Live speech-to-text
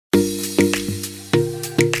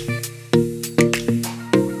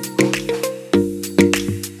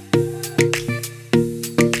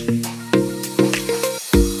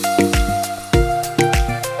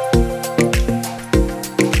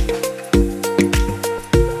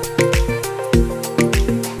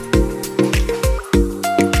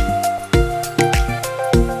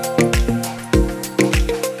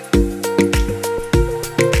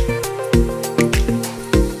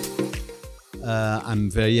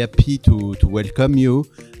happy to welcome you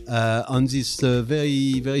on this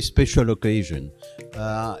very special occasion.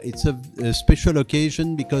 It's a special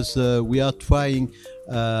occasion because we are trying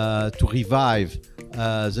to revive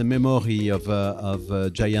the memory of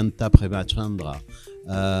Jayantha Premachandra.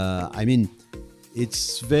 I mean,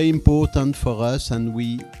 it's very important for us, and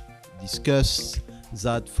we discussed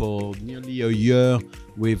that for nearly a year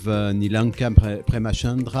with Jayantha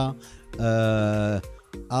Premachandra,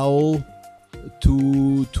 how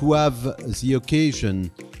to have the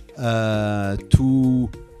occasion to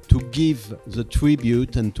give the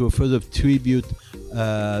tribute and to offer the tribute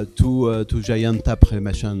to Jayantha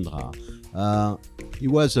Premachandra. He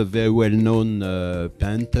was a very well-known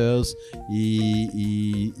painter.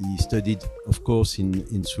 He studied, of course,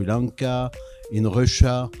 in Sri Lanka, in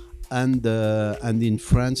Russia, and in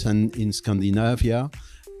France and in Scandinavia.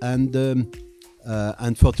 And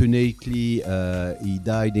unfortunately, he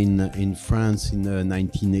died in France in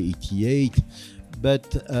 1988.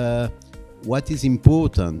 But what is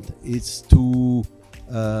important is to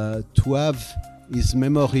have his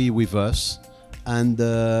memory with us, and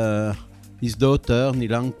his daughter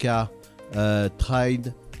Nilanka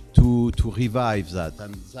tried to revive that,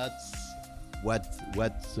 and that's what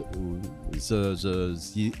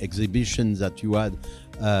the exhibition that you had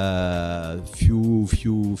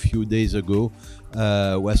few days ago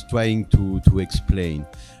was trying to explain,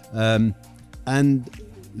 and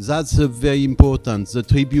that's very important, the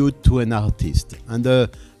tribute to an artist, and a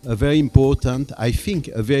very important, I think,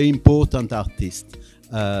 a very important artist,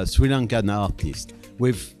 Sri Lankan artist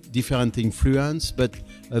with different influence, but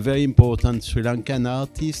a very important Sri Lankan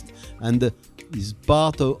artist, and is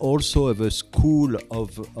part also of a school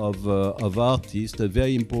of artists, a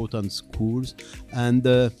very important schools, and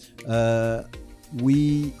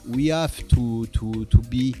we have to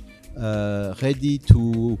be ready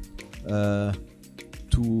to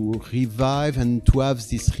revive and to have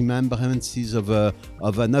these remembrances of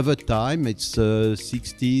another time. It's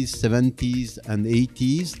 60s, 70s, and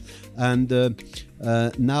 80s, and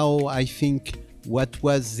now I think what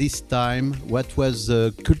was this time, what was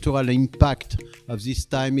the cultural impact of this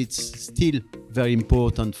time, it's still very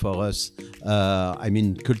important for us, I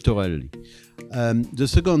mean, culturally. The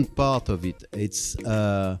second part of it, it's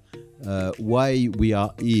why we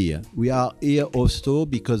are here. We are here also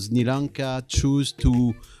because Nilanka chose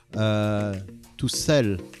to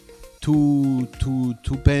sell two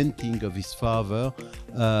paintings of his father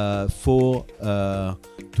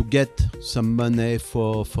to get some money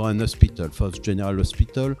for an hospital, for the general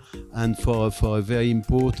hospital, and for a very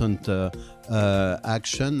important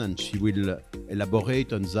action, and she will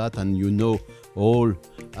elaborate on that, and you know all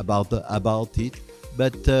about it.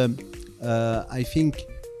 But I think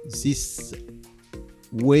this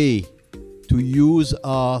way to use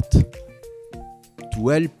art to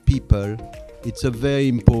help people, it's a very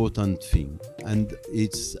important thing, and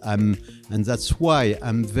and that's why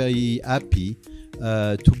I'm very happy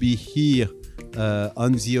to be here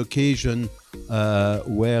on the occasion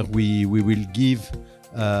where we will give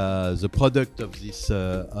the product of this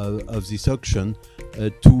auction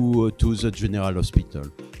to the General Hospital.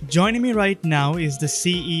 Joining me right now is the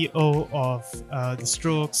CEO of the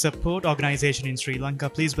Stroke Support Organization in Sri Lanka.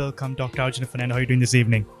 Please welcome Dr. Arjuna Fernando. How are you doing this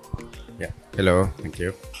evening? Yeah, hello, thank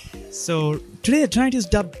you. So today tonight is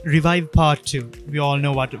dubbed Revive Part 2. We all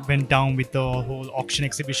know what went down with the whole auction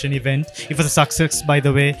exhibition event. It was a success, by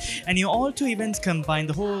the way. And all two events combined,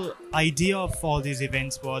 the whole idea of all these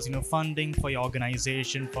events was, funding for your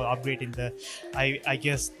organization, for upgrading the, I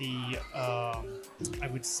guess the, I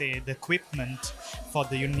would say the equipment for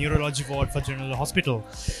the neurology ward for General Hospital.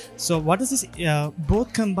 So what does this,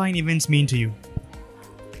 both combined events mean to you?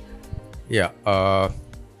 Yeah,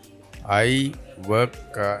 I work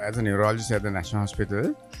as a neurologist at the National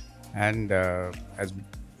Hospital, and as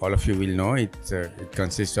all of you will know, it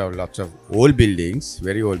consists of lots of old buildings,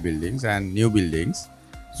 very old buildings, and new buildings.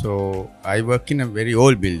 So I work in a very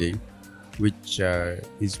old building, which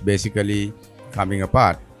is basically coming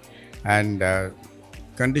apart, and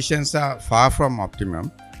conditions are far from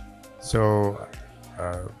optimum. So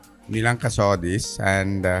Nilanka saw this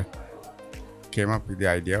and came up with the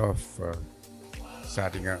idea of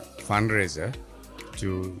starting a fundraiser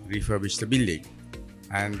to refurbish the building.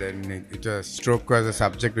 And then stroke was a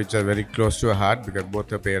subject which was very close to her heart because both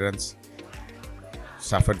her parents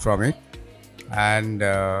suffered from it, and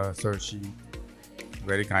so she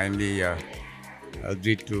very kindly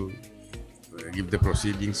agreed to give the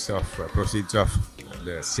proceeds of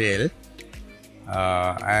the sale,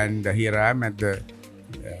 and here I am at the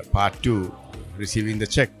part 2, receiving the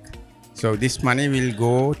check. So this money will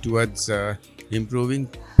go towards improving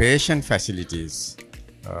patient facilities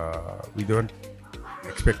We don't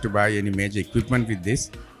expect to buy any major equipment with this,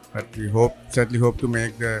 but we certainly hope to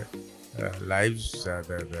make the lives,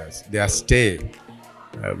 their stay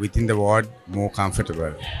within the ward more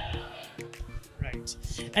comfortable. Right.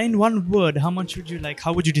 And in one word, how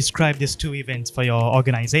would you describe these two events for your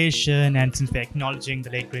organization? And since we're acknowledging the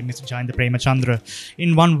late great Mr. Jayantha Premachandra,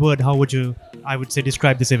 in one word, how would you, I would say,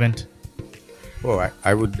 describe this event? Oh,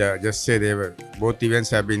 I would just say both events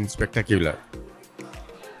have been spectacular.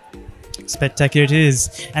 Spectacular it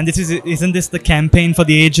is. And isn't this the campaign for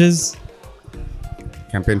the ages?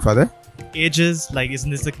 Campaign for the Ages, like, isn't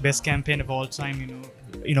this the best campaign of all time?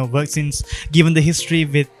 Work since given the history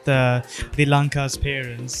with Sri Lanka's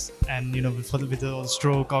parents, and with the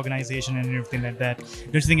stroke organization and everything like that.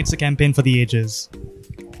 Don't you think it's a campaign for the ages?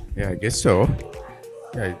 Yeah, I guess so.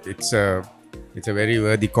 Yeah, it's a very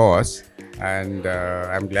worthy cause, and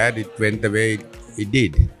I'm glad it went the way it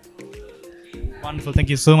did. Wonderful. Thank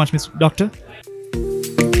you so much, Mr. Doctor.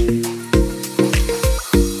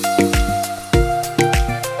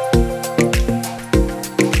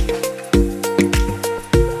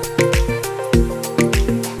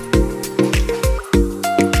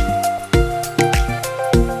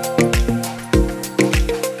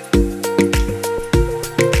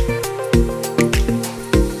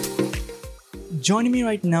 Joining me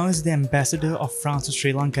right now is the Ambassador of France to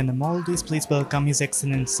Sri Lanka and the Maldives. Please welcome His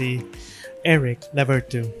Excellency Eric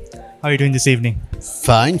Levertu. How are you doing this evening?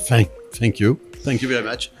 Fine, thank you. Thank you very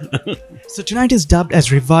much. So tonight is dubbed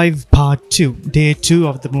as Revive Part 2, Day 2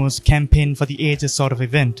 of the most campaign for the ages sort of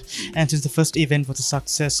event. And since the first event was a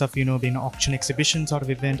success of, being an auction exhibition sort of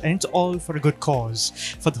event, and it's all for a good cause,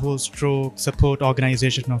 for the whole stroke support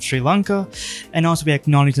organization of Sri Lanka, and also we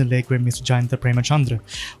acknowledge the late great Mr. Jayantha Premachandra.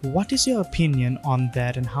 What is your opinion on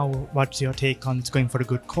that, and what's your take on it's going for a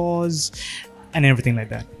good cause, and everything like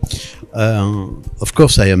that? Of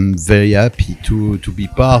course, I am very happy to be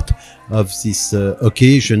part of this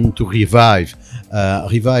occasion to revive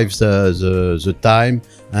the time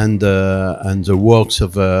and the works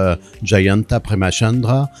of Jayantha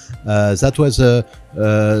Premachandra. That was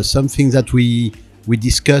something that we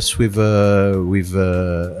discussed with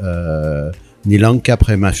Nilanka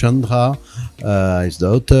Premachandra, his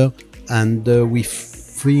daughter, and we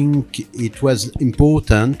think it was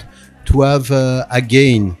important to have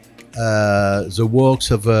again the works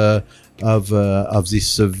of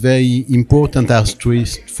this very important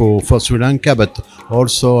artist for Sri Lanka, but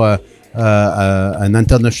also an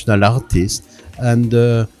international artist, and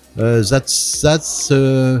that's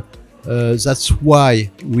why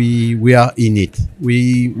we are in it.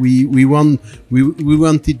 We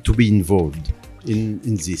wanted to be involved in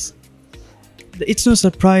this. It's no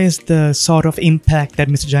surprise the sort of impact that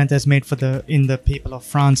Mr. Jayantha has made in the people of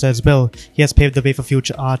France as well. He has paved the way for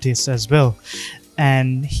future artists as well.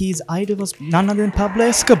 And his idol was none other than Pablo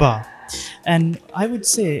Escobar. And I would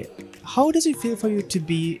say, how does it feel for you to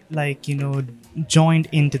be joined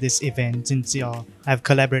into this event, since you have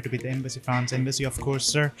collaborated with the Embassy France, Embassy of course,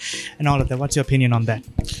 sir, and all of that? What's your opinion on that?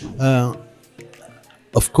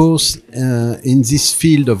 Of course, in this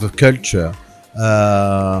field of culture,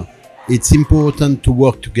 it's important to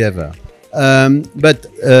work together. But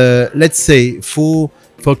let's say for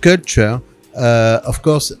culture, of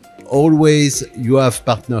course, always you have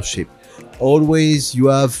partnership. Always you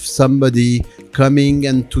have somebody coming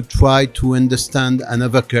and to try to understand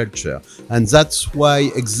another culture. And that's why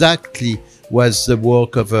exactly was the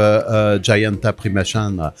work of Jayantha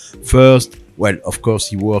Premachandra. First, well, of course,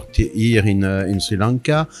 he worked here in Sri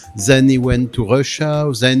Lanka. Then he went to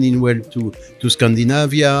Russia. Then he went to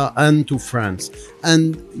Scandinavia and to France.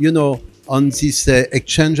 And, on this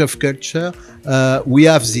exchange of culture, we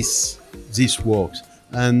have this works.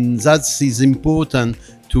 And that is important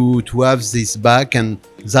to have this back. And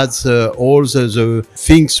that's all the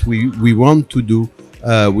things we want to do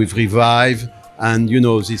with Revive. And,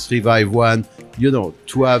 this Revive one,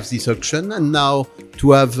 to have this auction, and now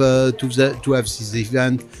to have this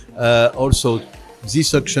event. Also,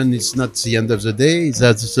 this auction is not the end of the day;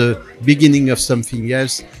 that's the beginning of something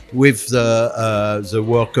else with the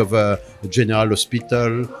work of a general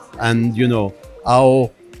hospital, and our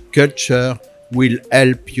culture will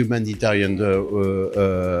help humanitarian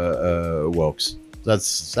works.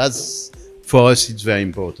 That's for us. It's very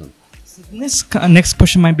important. This next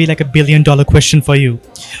question might be like $1 billion question for you.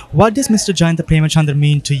 What does Mr. Jayantha Premachandra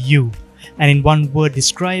mean to you? And in one word,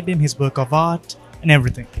 describe him, his work of art, and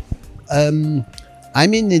everything. I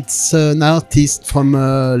mean, it's an artist from,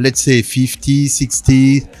 let's say, 50s,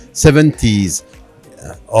 60s, 70s,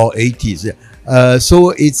 or 80s.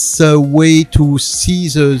 So it's a way to see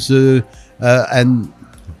and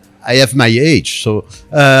I have my age, so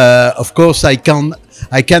of course I can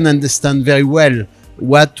understand very well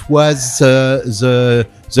what was the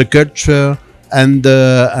culture and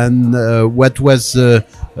what was the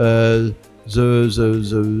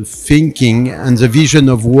thinking and the vision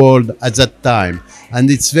of world at that time. And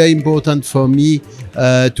it's very important for me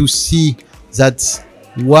to see that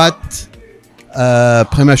what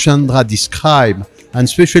Premachandra described, and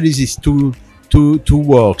especially these two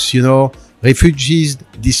works, refugees,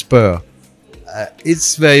 despair.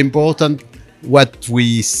 It's very important what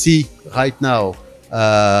we see right now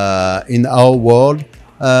in our world.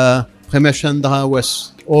 Premachandra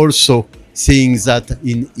was also seeing that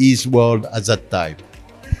in his world at that time.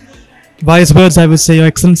 Wise words, I would say, Your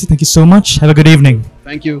Excellency. Thank you so much. Have a good evening.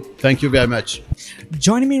 Thank you. Thank you very much.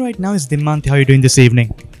 Joining me right now is Dimanthi. How are you doing this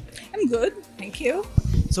evening? I'm good, thank you.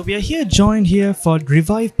 So we are joined here for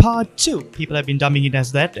Revive Part 2. People have been dubbing it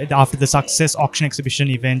as that after the Success Auction Exhibition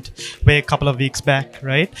event way a couple of weeks back,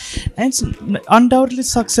 right? And it's undoubtedly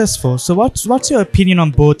successful. So what's your opinion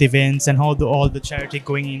on both events and how all the charity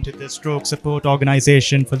going into the stroke support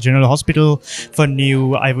organization for General Hospital for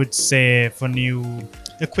new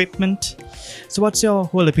equipment? So what's your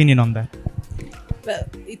whole opinion on that? Well,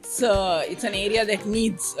 it's an area that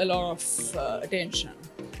needs a lot of attention.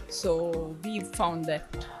 So we found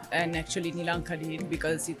that, and actually Nilanka did,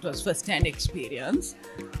 because it was first-hand experience,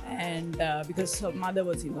 and because her mother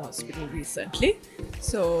was in the hospital recently.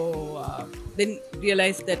 So then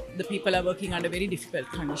realized that the people are working under very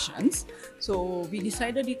difficult conditions. So we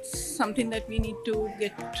decided it's something that we need to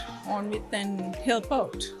get on with and help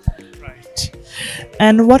out. Right.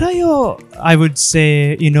 And what are your, I would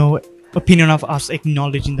say, opinion of us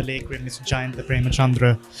acknowledging the late great Mr. Jayantha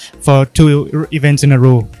Premachandra for 2 events in a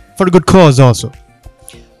row for a good cause also?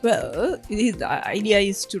 Well, the idea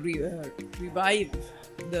is to revive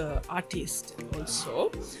the artist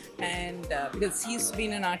also, and because he's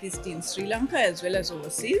been an artist in Sri Lanka as well as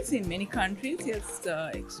overseas in many countries. He has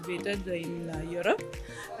exhibited in Europe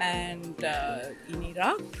and in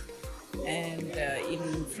Iraq and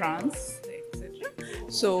in France, etc.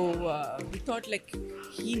 So we thought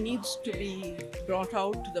he needs to be brought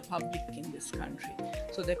out to the public in this country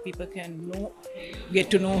so that people can get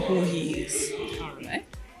to know who he is. Right?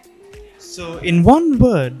 So in one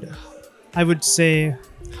word, I would say,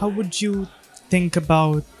 how would you think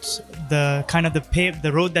about the kind of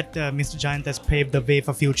the road that Mr. Jayantha has paved the way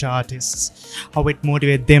for future artists? How it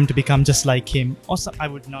motivates them to become just like him? Also, I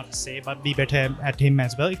would not say, but be better at him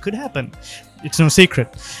as well. It could happen. It's no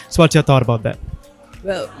secret. So what's your thought about that?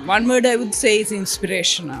 Well, one word I would say is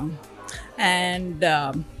inspirational. And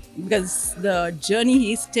because the journey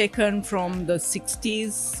he's taken from the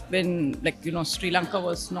 60s when, Sri Lanka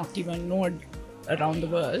was not even known around the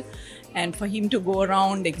world. And for him to go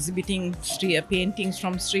around exhibiting paintings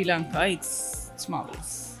from Sri Lanka, it's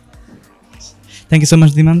marvelous. Thank you so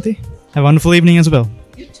much, Dimanthi. Have a wonderful evening as well.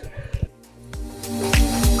 You too.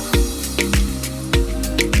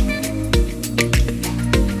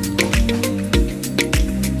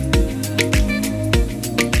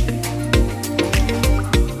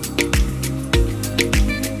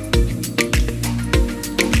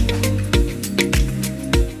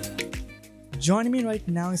 Joining me right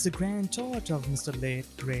now is the grand daughter of Mr. late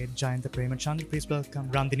great Jayantha Premachandra. Please welcome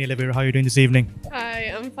Ramdini Levira. How are you doing this evening?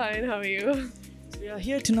 Hi, I'm fine. How are you? So we are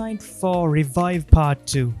here tonight for Revive Part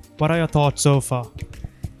 2. What are your thoughts so far?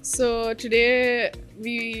 So today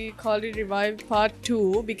we called it Revive Part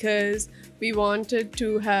 2 because we wanted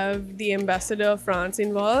to have the ambassador of France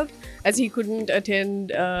involved as he couldn't attend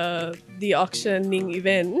the auctioning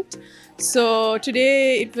event. So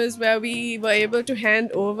today it was where we were able to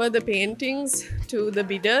hand over the paintings to the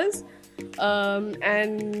bidders,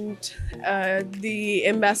 and the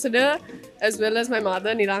ambassador as well as my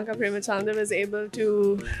mother Nilanka Premachandra was able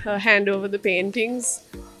to hand over the paintings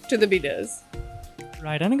to the bidders.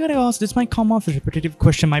 Right, and I gotta ask, this might come off a repetitive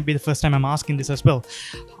question, might be the first time I'm asking this as well.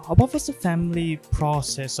 What was the family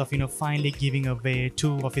process of, finally giving away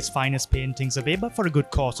 2 of his finest paintings away, but for a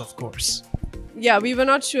good cause, of course? Yeah, we were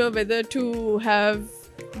not sure whether to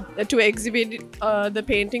exhibit the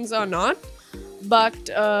paintings or not, but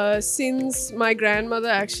since my grandmother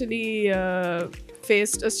actually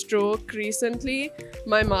faced a stroke recently,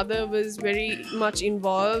 my mother was very much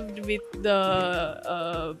involved with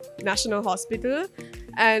the National Hospital,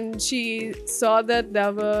 and she saw that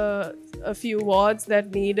there were a few wards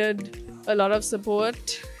that needed a lot of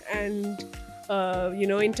support, and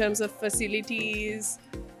in terms of facilities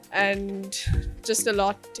and just a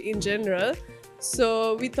lot in general.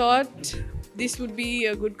 So we thought this would be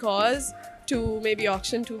a good cause to maybe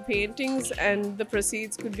auction 2 paintings, and the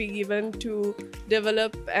proceeds could be given to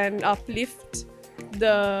develop and uplift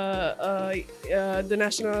the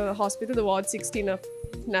National Hospital, the Ward 16 of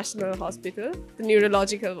National Hospital, the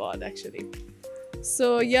neurological ward actually.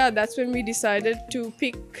 So yeah, that's when we decided to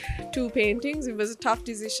pick 2 paintings. It was a tough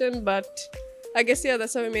decision, but I guess yeah,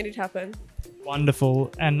 that's how we made it happen.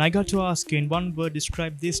 Wonderful. And I got to ask you, in one word,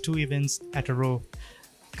 describe these 2 events at a row.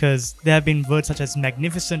 Because there have been words such as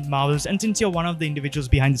magnificent, marvelous, and since you're one of the individuals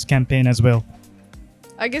behind this campaign as well.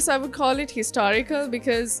 I guess I would call it historical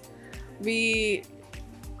because we,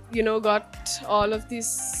 got all of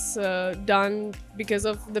this done because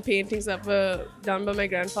of the paintings that were done by my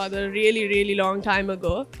grandfather really, really long time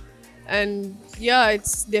ago. And yeah,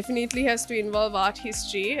 it's definitely has to involve art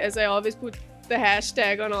history, as I always put the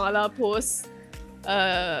hashtag on all our posts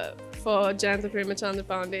for Jayantha Premachandra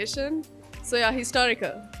Foundation. So yeah,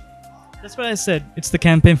 historical. That's what I said. It's the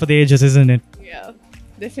campaign for the ages, isn't it? Yeah,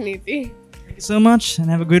 definitely. Thank you so much and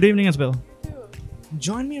have a good evening as well.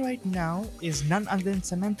 Join me right now is none other than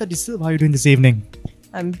Samantha De Silva. How are you doing this evening?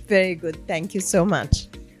 I'm very good. Thank you so much.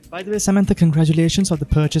 By the way, Samantha, congratulations on the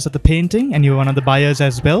purchase of the painting, and you're one of the buyers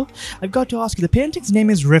as well. I've got to ask you, the painting's name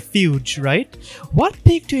is Refuge, right? What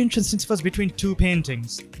piqued your interest, since it was between 2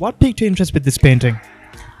 paintings? What piqued your interest with this painting?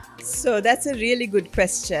 So that's a really good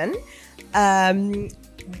question.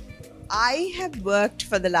 I have worked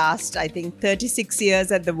for the last, I think, 36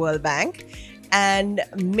 years at the World Bank, and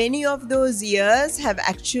many of those years have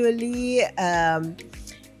actually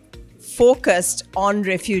focused on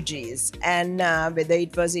refugees, and whether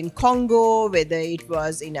it was in Congo, whether it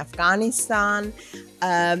was in Afghanistan,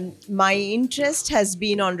 my interest has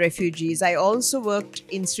been on refugees. I also worked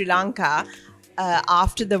in Sri Lanka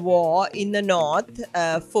after the war in the north,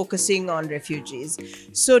 focusing on refugees.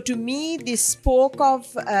 So to me, this spoke of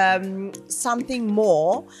something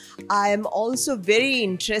more. I am also very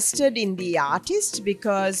interested in the artist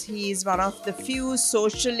because he is one of the few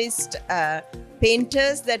socialist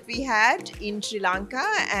painters that we had in Sri Lanka,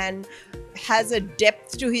 and has a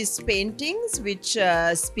depth to his paintings which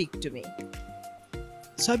speak to me.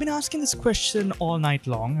 So I've been asking this question all night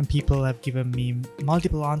long, and people have given me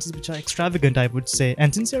multiple answers which are extravagant, I would say.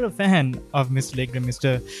 And since you're a fan of Mr. Legram,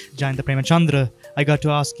 Mr. Jayantha Premachandra, I got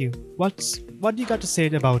to ask you, what do you got to say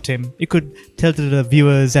about him? You could tell to the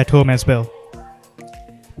viewers at home as well.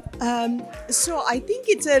 So I think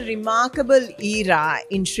it's a remarkable era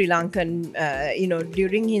in Sri Lankan,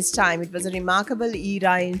 during his time, it was a remarkable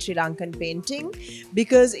era in Sri Lankan painting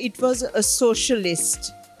because it was a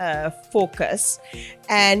socialist focus,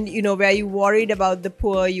 and where you worried about the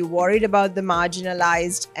poor, you worried about the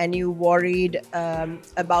marginalized, and you worried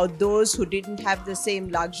about those who didn't have the same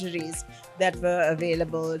luxuries that were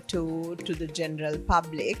available to the general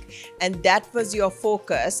public. And that was your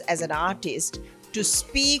focus as an artist, to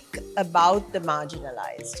speak about the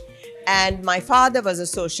marginalized. And my father was a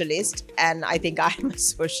socialist, and I think I'm a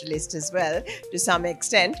socialist as well to some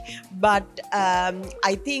extent. But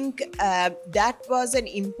I think that was an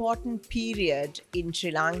important period in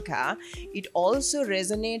Sri Lanka. It also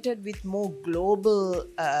resonated with more global,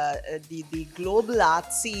 the global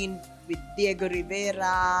art scene with Diego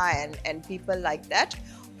Rivera and people like that,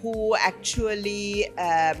 who actually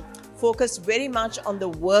focused very much on the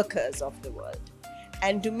workers of the world.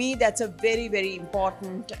 And to me, that's a very, very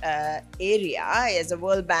important area. As a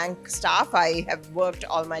World Bank staff, I have worked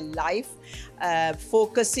all my life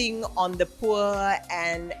focusing on the poor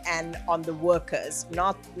and on the workers,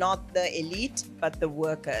 not the elite, but the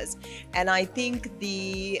workers. And I think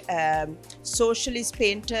the socialist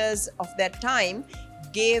painters of that time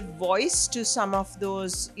gave voice to some of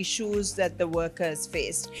those issues that the workers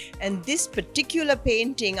faced. And this particular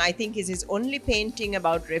painting, I think, is his only painting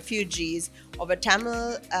about refugees, of a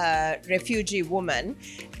Tamil refugee woman.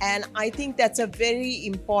 And I think that's a very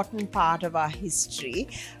important part of our history.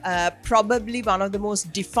 Probably one of the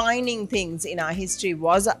most defining things in our history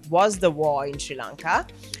was the war in Sri Lanka.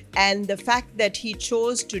 And the fact that he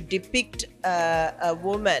chose to depict a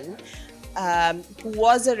woman who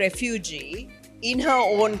was a refugee in her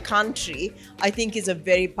own country, I think is a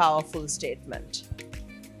very powerful statement.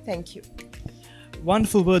 Thank you.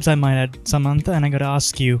 Wonderful words, I might add, Samantha. And I gotta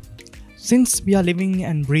ask you, since we are living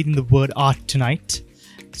and breathing the word art tonight,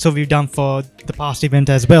 so we've done for the past event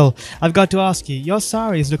as well, I've got to ask you, your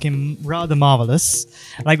sari is looking rather marvelous.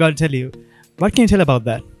 And I gotta tell you, what can you tell about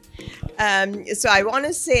that? So I want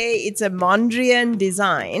to say it's a Mondrian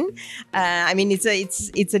design. I mean, it's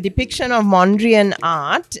a depiction of Mondrian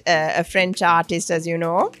art, a French artist, as you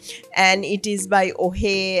know, and it is by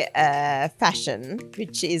Ohe Fashion,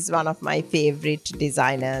 which is one of my favorite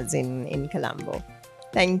designers in Colombo.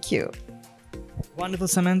 Thank you. Wonderful,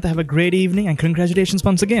 Samantha. Have a great evening and congratulations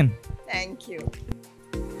once again. Thank you.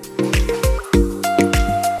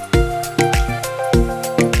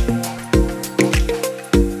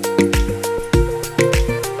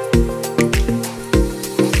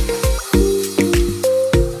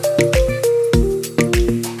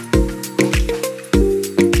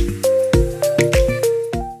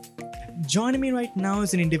 Joining me right now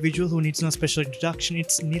is an individual who needs no special introduction.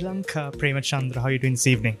 It's Jayantha Premachandra. How are you doing this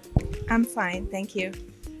evening? I'm fine, thank you.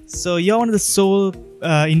 So you're one of the sole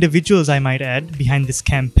individuals, I might add, behind this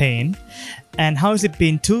campaign. And how has it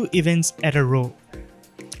been? 2 events at a row.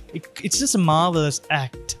 It's just a marvelous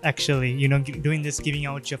act, actually. You know, doing this, giving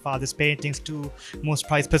out your father's paintings, 2 most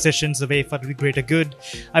prized possessions away for the greater good.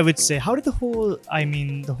 I would say, how did the whole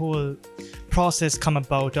process come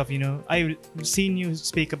about? Of, you know, I've seen you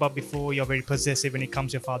speak about before. You're very possessive when it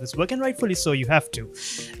comes to your father's work, and rightfully so. You have to.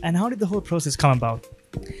 And how did the whole process come about?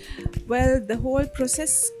 Well, the whole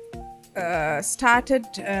process started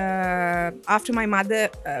after my mother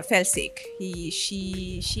fell sick.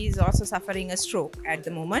 She's also suffering a stroke at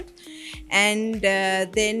the moment, and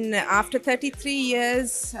then after 33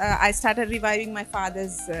 years, I started reviving my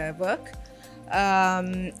father's work,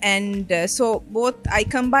 and so I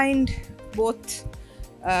combined both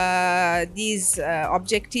these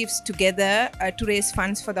objectives together to raise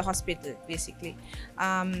funds for the hospital, basically.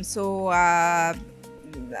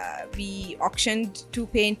 We auctioned 2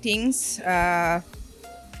 paintings to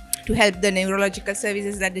help the neurological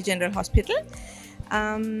services at the General Hospital.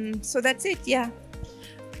 So that's it, yeah.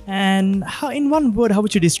 And how, in one word, how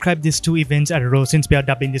would you describe these 2 events at a row, since we are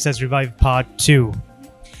dubbing this as Revive Part 2?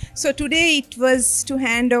 So today it was to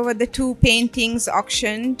hand over the 2 paintings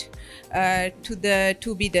auctioned to the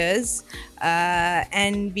 2 bidders,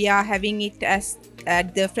 and we are having it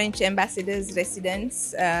at the French ambassador's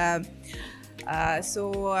residence.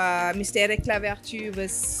 Mr. Eric Lavertu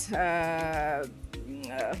was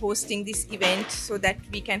hosting this event so that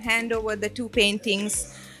we can hand over the 2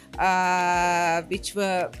 paintings which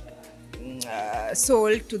were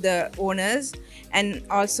sold to the owners, and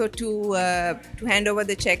also to hand over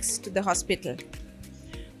the checks to the hospital.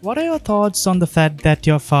 What are your thoughts on the fact that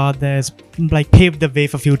your father has paved the way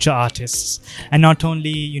for future artists, and not only,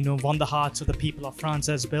 you know, won the hearts of the people of France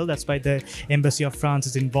as well? That's why the Embassy of France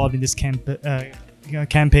is involved in this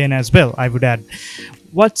campaign as well, I would add.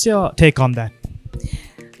 What's your take on that?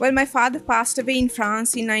 Well, my father passed away in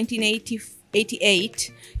France in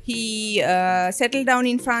 1988. He settled down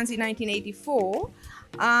in France in 1984.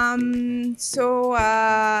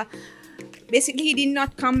 Basically, he did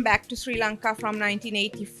not come back to Sri Lanka from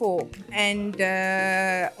 1984, and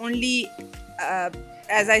only,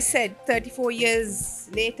 as I said, 34 years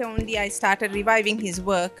later only I started reviving his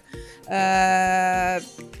work and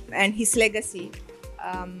his legacy.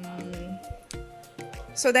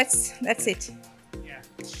 So that's it. Yeah.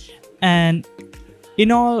 And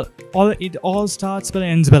in all it all starts well and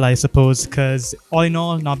ends well, I suppose, because all in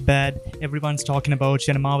all, not bad. Everyone's talking about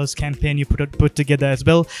you, and a marvelous campaign you put together as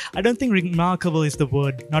well. I don't think remarkable is the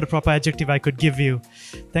word, not a proper adjective I could give you.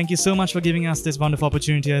 Thank you so much for giving us this wonderful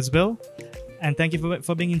opportunity as well, and thank you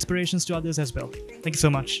for being inspirations to others as well. Thank you so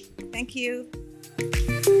much. Thank you.